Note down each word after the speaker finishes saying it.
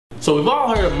So we've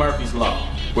all heard of Murphy's Law,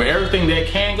 where everything that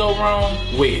can go wrong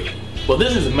will. Well,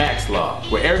 this is Macc's Law,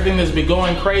 where everything that's been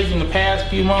going crazy in the past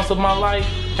few months of my life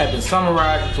has been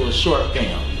summarized into a short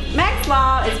film. Macc's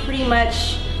Law is pretty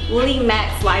much Willie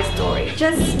Macc's life story,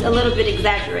 just a little bit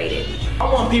exaggerated.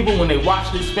 I want people when they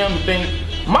watch this film to think,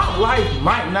 my life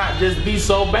might not just be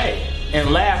so bad,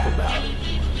 and laugh about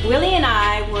it. Willie and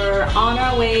I were on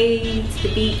our way to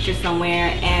the beach or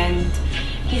somewhere, and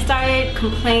he started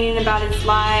complaining about his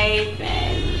life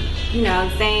and, you know,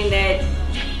 saying that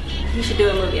he should do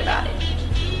a movie about it.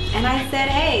 And I said,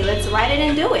 hey, let's write it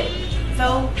and do it.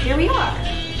 So here we are.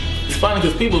 It's funny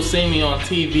because people see me on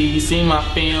TV, see my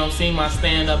film, see my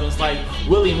stand-up, and it's like,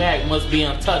 Willie Macc must be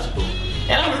untouchable.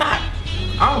 And I'm not.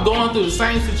 I'm going through the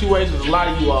same situations a lot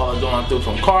of you all are going through,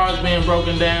 from cars being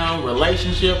broken down,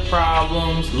 relationship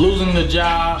problems, losing the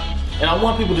job, and I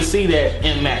want people to see that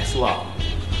in Macc's Law.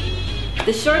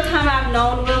 The short time I've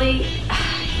known Willie,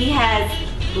 he has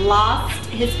lost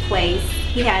his place,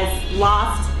 he has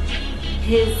lost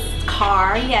his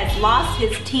car, he has lost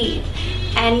his teeth,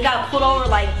 and he got pulled over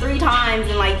like 3 times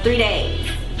in like 3 days.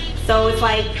 So it's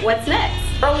like, what's next?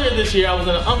 Earlier this year I was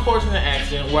in an unfortunate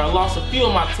accident where I lost a few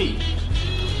of my teeth.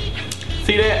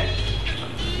 See that?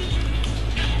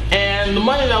 And the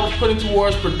money that I was putting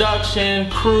towards production,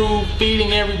 crew,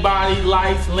 feeding everybody,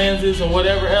 lights, lenses, and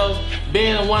whatever else,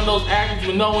 being in one of those actors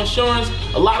with no insurance,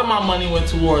 a lot of my money went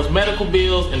towards medical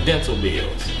bills and dental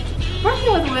bills.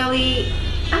 Working with Willie,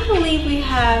 I believe we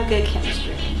have good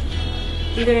chemistry.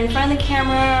 Either in front of the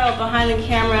camera or behind the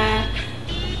camera,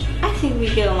 I think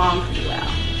we get along pretty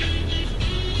well.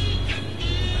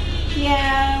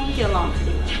 Yeah, we get along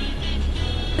pretty well.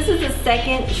 This is the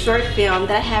second short film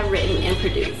that I have written and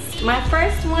produced. My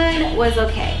first one was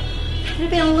okay. Could have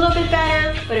been a little bit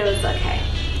better, but it was okay.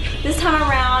 This time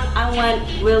around, I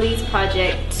want Willie's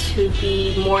project to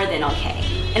be more than okay.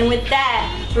 And with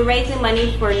that, we're raising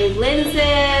money for new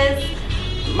lenses,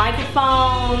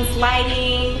 microphones,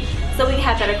 lighting, so we can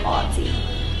have better quality.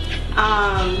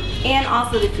 And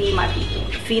also to feed my people,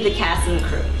 feed the cast and the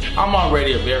crew. I'm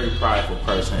already a very prideful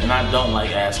person, and I don't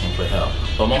like asking for help.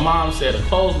 But my mom said a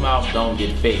closed mouth don't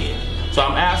get fed. So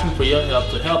I'm asking for your help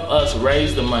to help us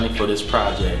raise the money for this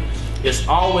project. It's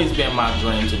always been my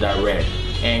dream to direct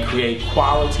and create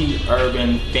quality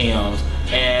urban films,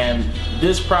 and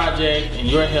this project and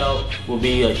your help will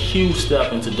be a huge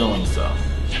step into doing so.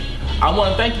 I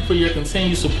want to thank you for your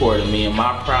continued support of me and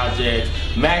my project.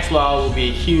 Macc's Law will be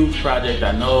a huge project,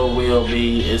 I know it will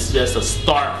be. It's just a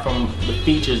start from the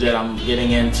features that I'm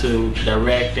getting into,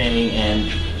 directing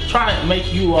and trying to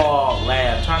make you all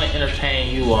laugh, trying to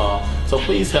entertain you all. So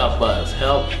please help us.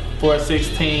 Help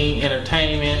 416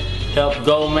 Entertainment, help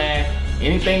Go Macc.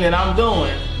 Anything that I'm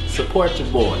doing, support your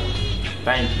boy.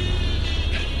 Thank you.